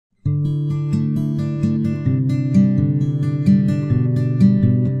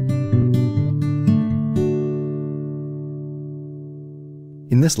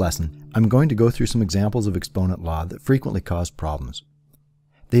this lesson, I'm going to go through some examples of exponent law that frequently cause problems.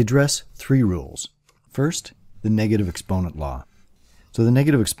 They address three rules. First, the negative exponent law. So the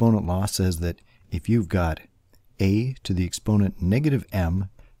negative exponent law says that if you've got a to the exponent negative m,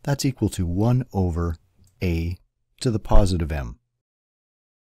 that's equal to 1 over a to the positive m.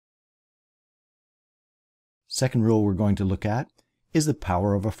 Second rule we're going to look at is the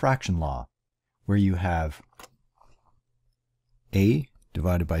power of a fraction law, where you have a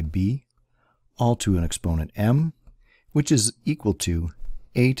divided by b all to an exponent m, which is equal to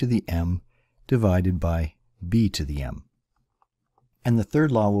a to the m divided by b to the m. And the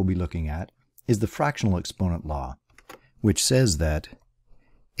third law we'll be looking at is the fractional exponent law, which says that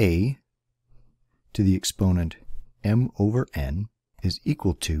a to the exponent m over n is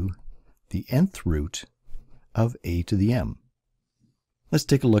equal to the nth root of a to the m. Let's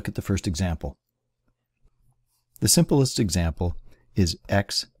take a look at the first example. The simplest example is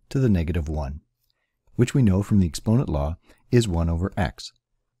x to the negative 1, which we know from the exponent law is 1 over x.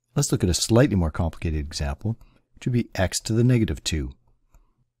 Let's look at a slightly more complicated example, which would be x to the negative 2.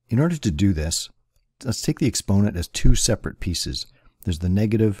 In order to do this, let's take the exponent as two separate pieces. There's the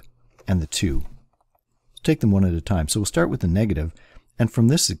negative and the 2. Let's take them one at a time. So we'll start with the negative, and from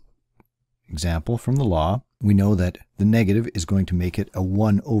this example, from the law, we know that the negative is going to make it a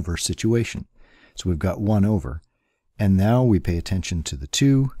 1 over situation. So we've got 1 over. And now we pay attention to the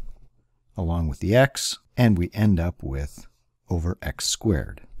 2 along with the x, and we end up with over x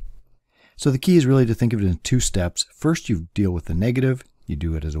squared. So the key is really to think of it in two steps. First you deal with the negative, you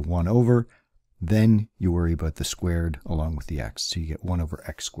do it as a 1 over, then you worry about the squared along with the x, so you get 1 over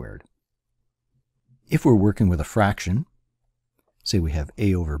x squared. If we're working with a fraction, say we have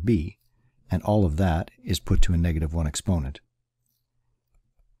a over b, and all of that is put to a negative 1 exponent.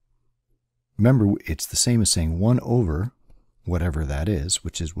 Remember, it's the same as saying 1 over whatever that is,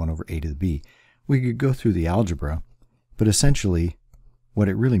 which is 1 over a to the b. We could go through the algebra, but essentially what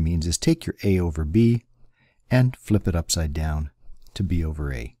it really means is take your a over b and flip it upside down to b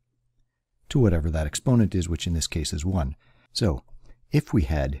over a, to whatever that exponent is, which in this case is 1. So if we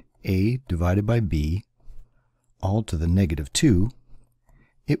had a divided by b all to the negative 2,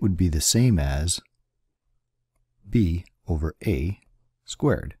 it would be the same as b over a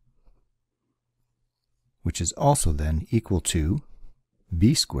squared, which is also then equal to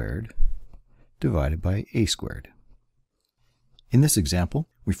b squared divided by a squared. In this example,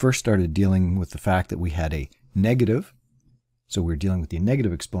 we first started dealing with the fact that we had a negative, so we're dealing with the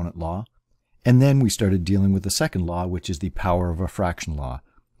negative exponent law, and then we started dealing with the second law, which is the power of a fraction law,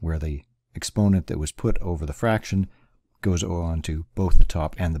 where the exponent that was put over the fraction goes on to both the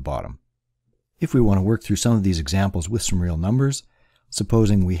top and the bottom. If we want to work through some of these examples with some real numbers,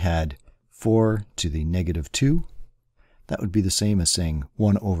 supposing we had 4 to the negative 2, that would be the same as saying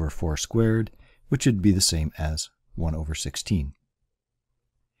 1 over 4 squared, which would be the same as 1 over 16.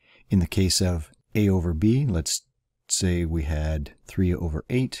 In the case of a over b, let's say we had 3 over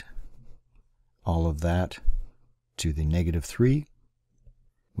 8, all of that to the negative 3.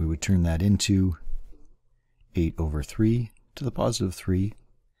 We would turn that into 8 over 3 to the positive 3,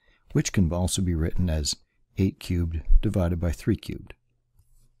 which can also be written as 8 cubed divided by 3 cubed.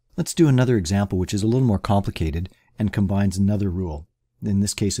 Let's do another example which is a little more complicated and combines another rule. In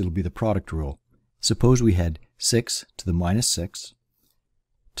this case it'll be the product rule. Suppose we had 6 to the minus 6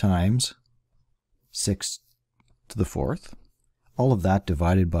 times 6 to the 4th, all of that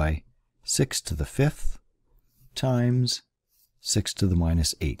divided by 6 to the 5th times 6 to the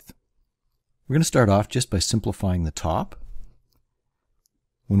minus 8th. We're going to start off just by simplifying the top.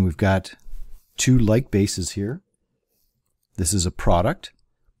 When we've got two like bases here, this is a product.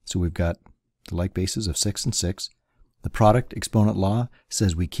 So we've got the like bases of 6 and 6. The product exponent law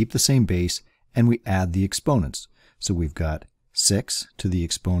says we keep the same base and we add the exponents. So we've got 6 to the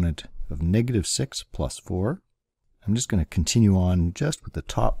exponent of negative 6 plus 4. I'm just going to continue on just with the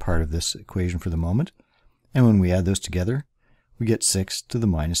top part of this equation for the moment. And when we add those together, we get 6 to the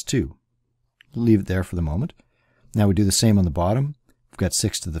minus 2. Leave it there for the moment. Now we do the same on the bottom. We've got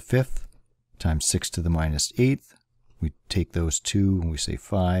 6 to the 5th times 6 to the minus 8th. We take those two and we say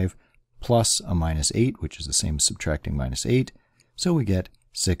 5 plus a minus 8, which is the same as subtracting minus 8. So we get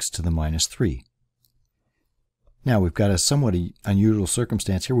 6 to the minus 3. Now we've got a somewhat unusual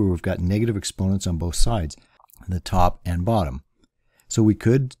circumstance here where we've got negative exponents on both sides, the top and bottom. So we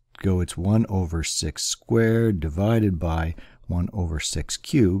could go, it's 1 over 6 squared divided by 1 over 6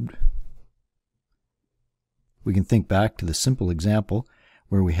 cubed. We can think back to the simple example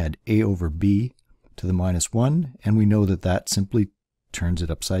where we had a over b to the minus 1, and we know that that simply turns it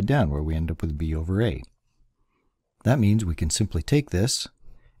upside down, where we end up with b over a. That means we can simply take this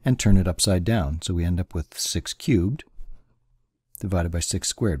and turn it upside down. So we end up with 6 cubed divided by 6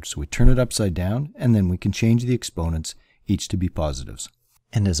 squared. So we turn it upside down, and then we can change the exponents each to be positives.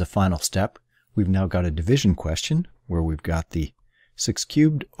 And as a final step, we've now got a division question where we've got the 6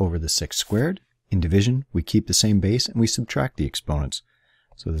 cubed over the 6 squared. In division, we keep the same base and we subtract the exponents.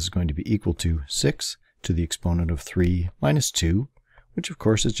 So this is going to be equal to 6 to the exponent of 3 minus 2, which of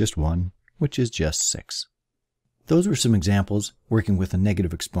course is just 1, which is just 6. Those were some examples working with a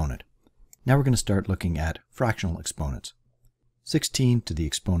negative exponent. Now we're going to start looking at fractional exponents. 16 to the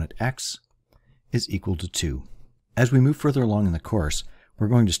exponent x is equal to 2. As we move further along in the course, we're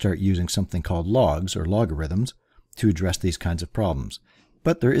going to start using something called logs or logarithms to address these kinds of problems.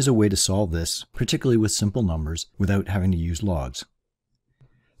 But there is a way to solve this, particularly with simple numbers, without having to use logs.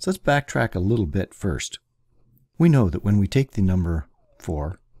 So let's backtrack a little bit first. We know that when we take the number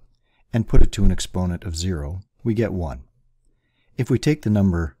 4 and put it to an exponent of 0, we get 1. If we take the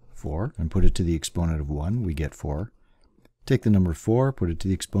number 4 and put it to the exponent of 1, we get 4. Take the number 4, put it to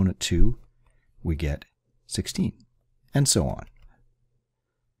the exponent 2, we get 16, and so on.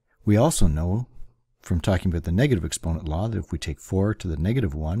 We also know from talking about the negative exponent law that if we take 4 to the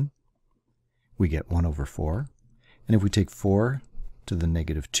negative 1, we get 1 over 4. And if we take 4 to the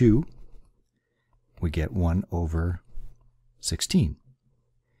negative 2, we get 1 over 16.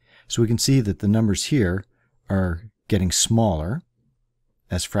 So we can see that the numbers here are getting smaller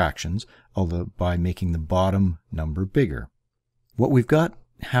as fractions, although by making the bottom number bigger. What we've got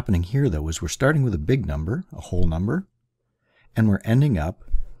happening here, though, is we're starting with a big number, a whole number, and we're ending up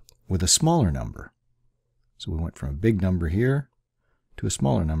with a smaller number. So we went from a big number here to a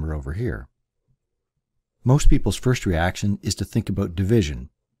smaller number over here. Most people's first reaction is to think about division.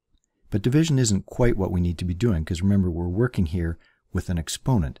 But division isn't quite what we need to be doing, because remember, we're working here with an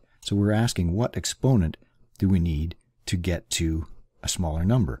exponent. So we're asking, what exponent do we need to get to a smaller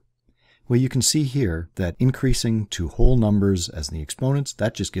number? Well, you can see here that increasing to whole numbers as the exponents,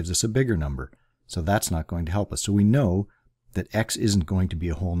 that just gives us a bigger number. So that's not going to help us. So we know that x isn't going to be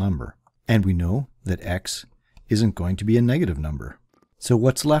a whole number. And we know that x isn't going to be a negative number. So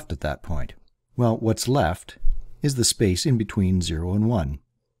what's left at that point? Well, what's left is the space in between 0 and 1,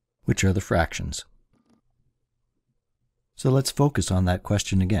 which are the fractions. So let's focus on that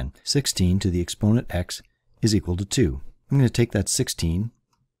question again. 16 to the exponent x is equal to 2. I'm going to take that 16,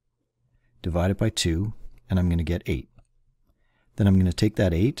 divide it by 2, and I'm going to get 8. Then I'm going to take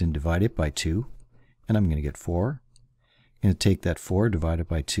that 8 and divide it by 2, and I'm going to get 4. I'm going to take that 4, divide it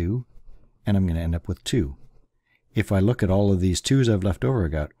by 2, and I'm going to end up with 2. If I look at all of these 2's I've left over, I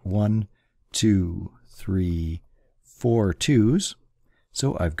got 1, 2, 3, 4 2's.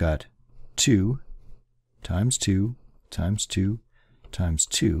 So I've got 2 times 2 times 2 times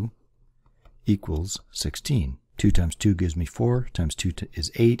 2 equals 16. 2 times 2 gives me 4, times 2 is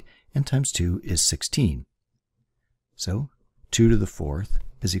 8, and times 2 is 16. So 2 to the 4th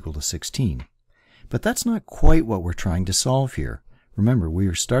is equal to 16. But that's not quite what we're trying to solve here. Remember, we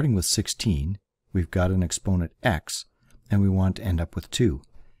are starting with 16, we've got an exponent x, and we want to end up with 2.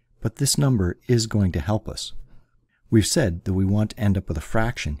 But this number is going to help us. We've said that we want to end up with a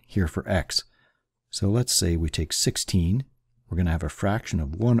fraction here for x. So let's say we take 16, we're going to have a fraction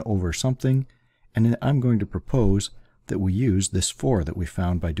of 1 over something, and then I'm going to propose that we use this 4 that we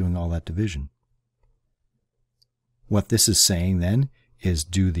found by doing all that division. What this is saying then is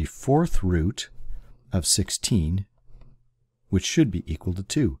do the 4th root of 16, which should be equal to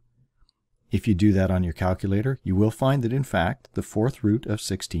 2. If you do that on your calculator, you will find that in fact the 4th root of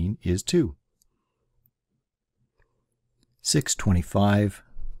 16 is 2. 625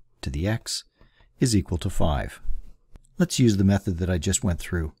 to the x is equal to 5. Let's use the method that I just went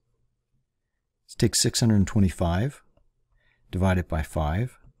through. Let's take 625, divide it by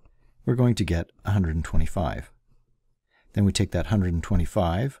 5. We're going to get 125. Then we take that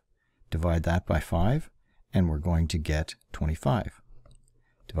 125, divide that by 5, and we're going to get 25.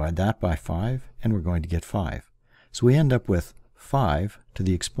 Divide that by 5, and we're going to get 5. So we end up with 5 to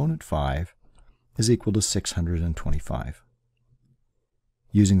the exponent 5 is equal to 625.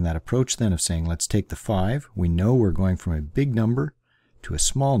 Using that approach then of saying let's take the 5, we know we're going from a big number to a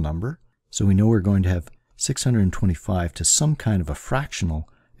small number, so we know we're going to have 625 to some kind of a fractional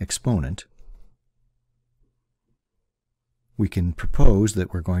exponent. We can propose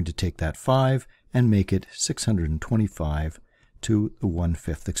that we're going to take that 5 and make it 625 to the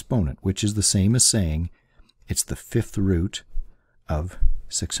 1/5 exponent, which is the same as saying it's the 5th root of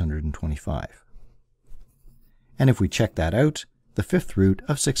 625. And if we check that out, the 5th root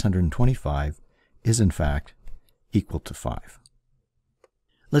of 625 is in fact equal to 5.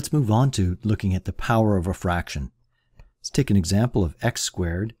 Let's move on to looking at the power of a fraction. Let's take an example of x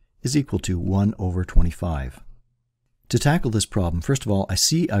squared is equal to 1 over 25. To tackle this problem, first of all, I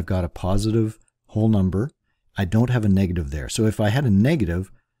see I've got a positive whole number. I don't have a negative there. So if I had a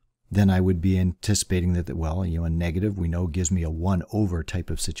negative, then I would be anticipating that, well, a negative we know gives me a 1 over type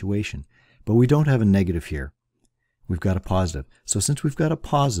of situation. But we don't have a negative here. We've got a positive. So since we've got a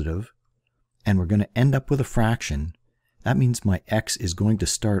positive, and we're going to end up with a fraction, that means my x is going to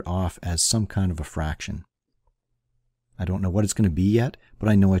start off as some kind of a fraction. I don't know what it's going to be yet, but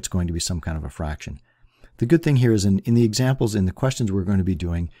I know it's going to be some kind of a fraction. The good thing here is in the examples, in the questions we're going to be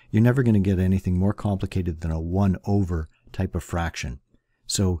doing, you're never going to get anything more complicated than a 1 over type of fraction.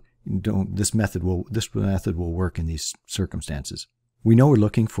 So this method will work in these circumstances. We know we're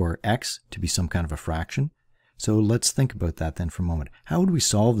looking for x to be some kind of a fraction. So let's think about that then for a moment. How would we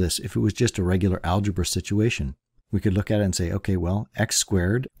solve this if it was just a regular algebra situation? We could look at it and say, okay, well, x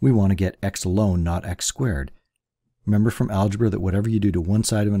squared, we want to get x alone, not x squared. Remember from algebra that whatever you do to one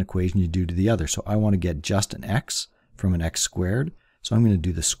side of an equation, you do to the other. So I want to get just an x from an x squared. So I'm going to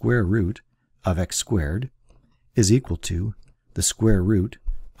do the square root of x squared is equal to the square root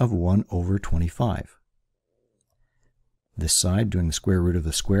of 1 over 25. This side, doing the square root of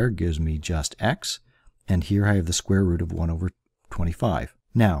the square, gives me just x. And here I have the square root of 1 over 25.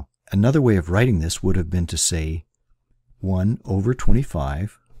 Now, another way of writing this would have been to say 1 over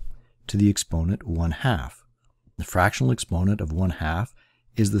 25 to the exponent 1/2. The fractional exponent of 1/2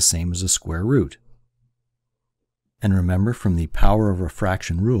 is the same as a square root. And remember, from the power of a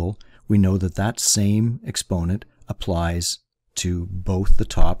fraction rule, we know that that same exponent applies to both the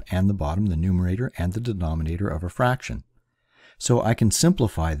top and the bottom, the numerator and the denominator of a fraction. So I can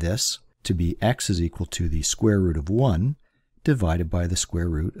simplify this to be x is equal to the square root of 1 divided by the square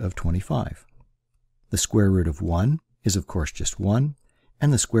root of 25. The square root of 1 is, of course, just 1,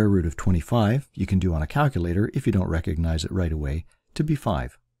 and the square root of 25 you can do on a calculator if you don't recognize it right away to be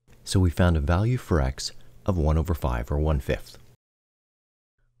 5. So we found a value for x of 1 over 5, or 1/5.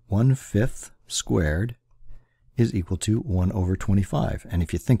 1/5 squared is equal to 1 over 25. And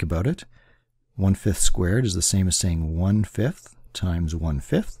if you think about it, 1/5 squared is the same as saying 1/5 times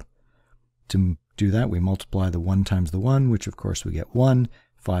 1/5. To do that, we multiply the 1 times the 1, which of course we get 1.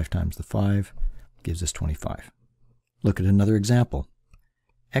 5 times the 5 gives us 25. Look at another example.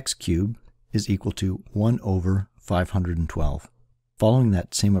 X cubed is equal to 1 over 512. Following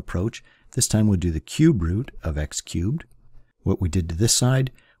that same approach, this time we'll do the cube root of x cubed. What we did to this side,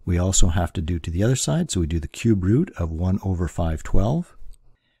 we also have to do to the other side, so we do the cube root of 1 over 512.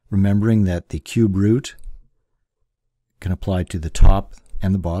 Remembering that the cube root can apply to the top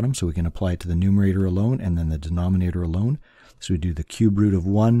and the bottom, so we can apply it to the numerator alone and then the denominator alone. So we do the cube root of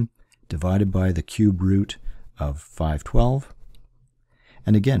 1 divided by the cube root of 512.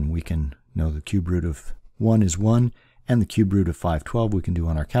 And again, we can know the cube root of 1 is 1, and the cube root of 512 we can do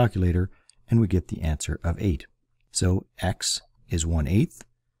on our calculator, and we get the answer of 8. So x is 1/8,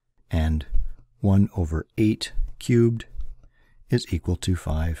 and 1 over 8 cubed is equal to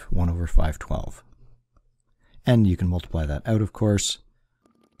 1 over 512. And you can multiply that out, of course.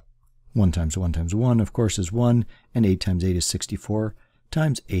 1 times 1 times 1, of course, is 1, and 8 times 8 is 64,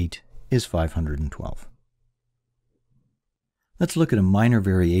 times 8 is 512. Let's look at a minor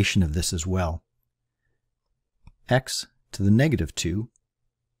variation of this as well. X to the negative 2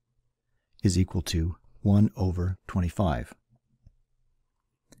 is equal to 1 over 25.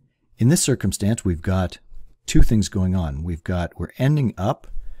 In this circumstance, we've got two things going on. We're ending up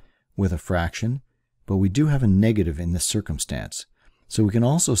with a fraction, but we do have a negative in this circumstance. So we can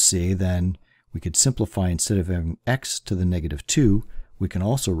also say then, we could simplify, instead of having x to the negative 2, we can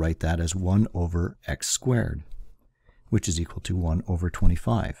also write that as 1 over x squared, which is equal to 1 over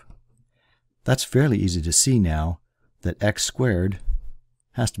 25. That's fairly easy to see now that x squared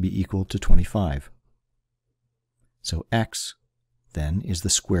has to be equal to 25. So x then is the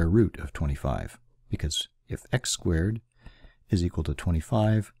square root of 25, because if x squared is equal to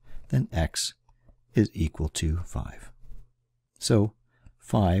 25, then x is equal to 5. So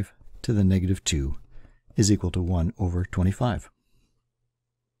 5 to the negative 2 is equal to 1 over 25.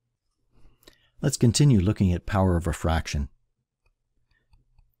 Let's continue looking at power of a fraction.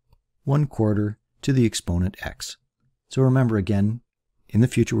 1/4 to the exponent x. So remember again, in the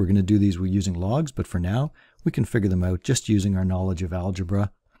future we're going to do these using logs, but for now we can figure them out just using our knowledge of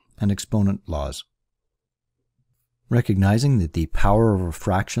algebra and exponent laws. Recognizing that the power of a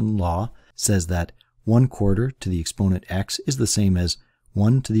fraction law says that 1/4 to the exponent x is the same as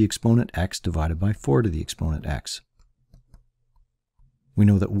 1 to the exponent x divided by 4 to the exponent x. We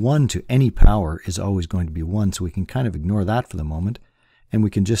know that 1 to any power is always going to be 1, so we can kind of ignore that for the moment, and we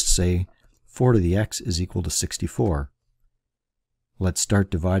can just say 4 to the x is equal to 64. Let's start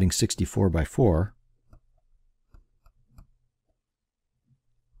dividing 64 by 4.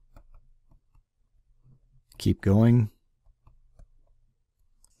 Keep going.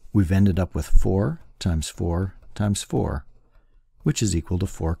 We've ended up with 4 times 4 times 4, which is equal to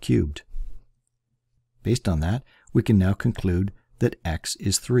 4 cubed. Based on that, we can now conclude that x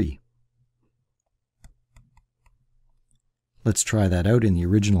is 3. Let's try that out in the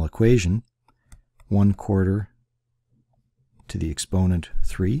original equation. 1/4 to the exponent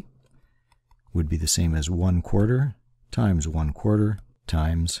 3 would be the same as 1/4 times 1/4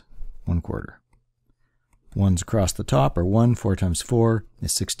 times 1/4. 1's across the top are 1. 4 times 4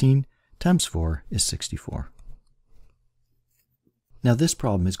 is 16. Times 4 is 64. Now this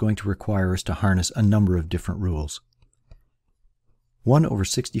problem is going to require us to harness a number of different rules. 1 over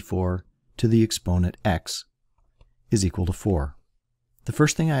 64 to the exponent x is equal to 4. The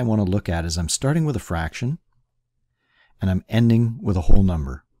first thing I want to look at is I'm starting with a fraction and I'm ending with a whole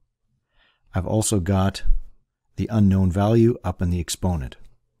number. I've also got the unknown value up in the exponent.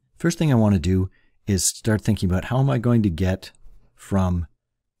 First thing I want to do is start thinking about how am I going to get from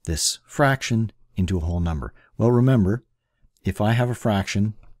this fraction into a whole number. Well, remember, if I have a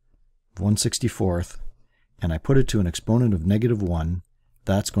fraction of 1/64 and I put it to an exponent of -1,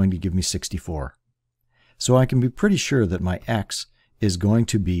 that's going to give me 64. So I can be pretty sure that my x is going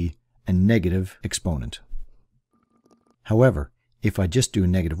to be a negative exponent. However, if I just do a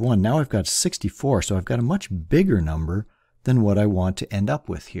 -1, now I've got 64, so I've got a much bigger number than what I want to end up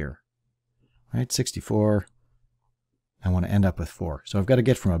with here. Right, 64, I want to end up with 4. So I've got to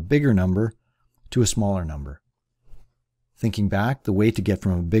get from a bigger number to a smaller number. Thinking back, the way to get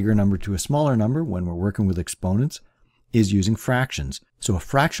from a bigger number to a smaller number when we're working with exponents is using fractions. So a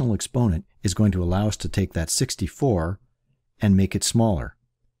fractional exponent is going to allow us to take that 64 and make it smaller.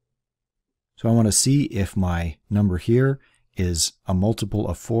 So I want to see if my number here is a multiple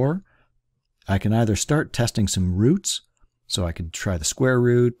of 4. I can either start testing some roots, so I could try the square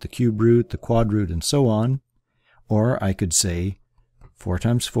root, the cube root, the quad root, and so on, or I could say 4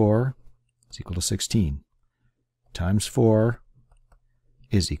 times 4 is equal to 16. Times 4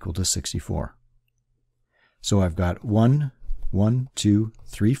 is equal to 64. So I've got 1, 2,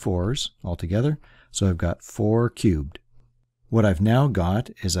 3 4s altogether, so I've got 4 cubed. What I've now got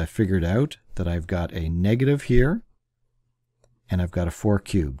is I figured out that I've got a negative here, and I've got a 4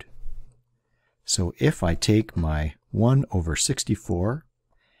 cubed. So if I take my 1 over 64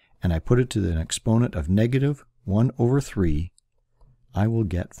 and I put it to an exponent of -1 over 3, I will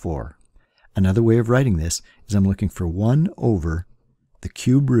get 4. Another way of writing this is I'm looking for 1 over the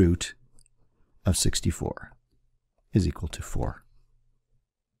cube root of 64 is equal to 4.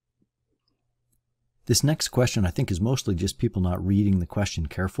 This next question I think is mostly just people not reading the question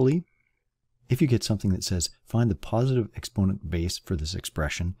carefully. If you get something that says find the positive exponent base for this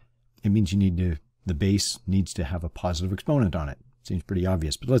expression, it means the base needs to have a positive exponent on it. Seems pretty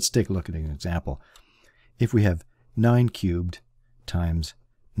obvious, but let's take a look at an example. If we have 9 cubed times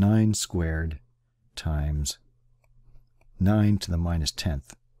 9 squared times 9 to the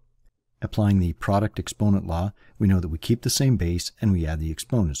 -10th. Applying the product exponent law, we know that we keep the same base and we add the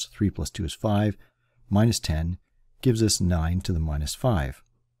exponents. 3 plus 2 is 5, minus 10 gives us 9 to the -5.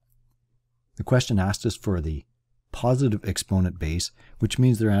 The question asked us for the positive exponent base, which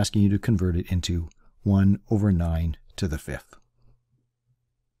means they're asking you to convert it into 1 over 9 to the 5th.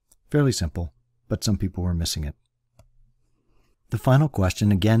 Fairly simple, but some people were missing it. The final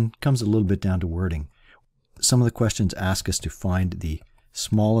question, again, comes a little bit down to wording. Some of the questions ask us to find the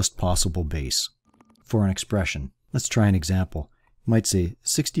smallest possible base for an expression. Let's try an example. It might say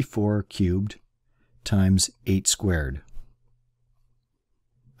 64 cubed times 8 squared.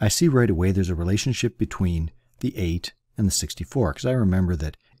 I see right away there's a relationship between the 8 and the 64, because I remember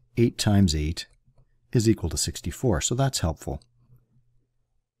that 8 times 8 is equal to 64, so that's helpful.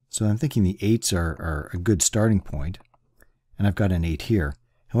 So I'm thinking the 8s are a good starting point, and I've got an 8 here.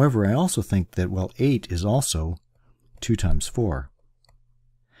 However, I also think that, well, 8 is also 2 times 4,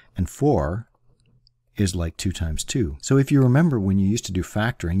 and 4 is like 2 times 2. So if you remember when you used to do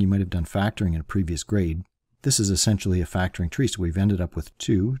factoring, you might have done factoring in a previous grade. This is essentially a factoring tree, so we've ended up with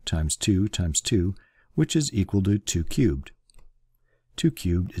 2 times 2 times 2, which is equal to 2 cubed. 2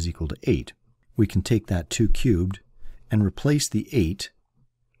 cubed is equal to 8. We can take that 2 cubed and replace the 8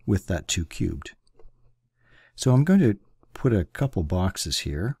 with that 2 cubed. So I'm going to put a couple boxes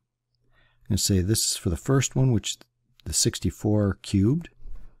here. I'm going to say this is for the first one, which is the 64 cubed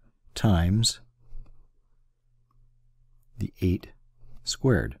times the 8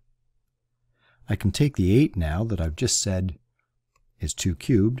 squared. I can take the 8 now that I've just said is 2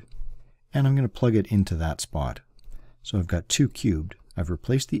 cubed, and I'm going to plug it into that spot. So I've got 2 cubed. I've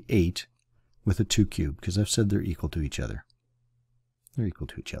replaced the 8 with a 2 cubed because I've said they're equal to each other. They're equal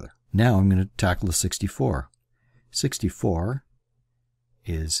to each other. Now I'm going to tackle the 64. 64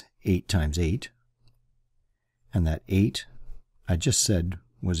 is 8 times 8. And that 8 I just said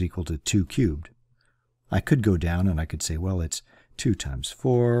was equal to 2 cubed. I could go down and I could say, well, it's 2 times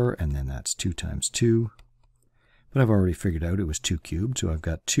 4, and then that's 2 times 2. But I've already figured out it was 2 cubed, so I've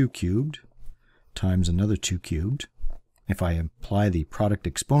got 2 cubed times another 2 cubed. If I apply the product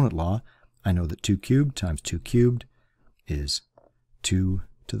exponent law, I know that 2 cubed times 2 cubed is 2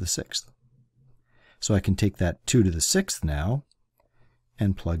 to the 6th. So I can take that 2 to the 6th now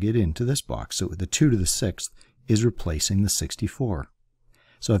and plug it into this box. So the 2 to the 6th is replacing the 64.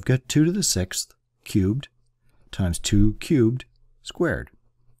 So I've got 2 to the 6th cubed times 2 cubed squared.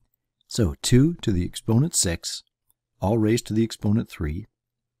 So 2 to the exponent 6, all raised to the exponent 3,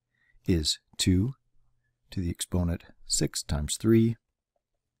 is 2 to the exponent 6 times 3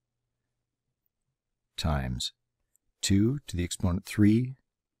 times 2 to the exponent 3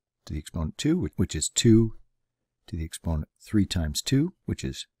 to the exponent 2, which is 2 to the exponent 3 times 2, which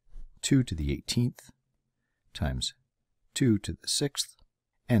is 2 to the 18th, times 2 to the 6th.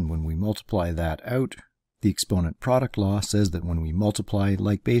 And when we multiply that out, the exponent product law says that when we multiply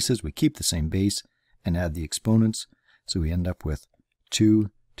like bases, we keep the same base and add the exponents, so we end up with 2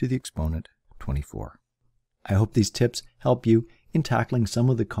 to the exponent 24. I hope these tips help you in tackling some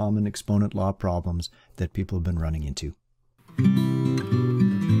of the common exponent law problems that people have been running into.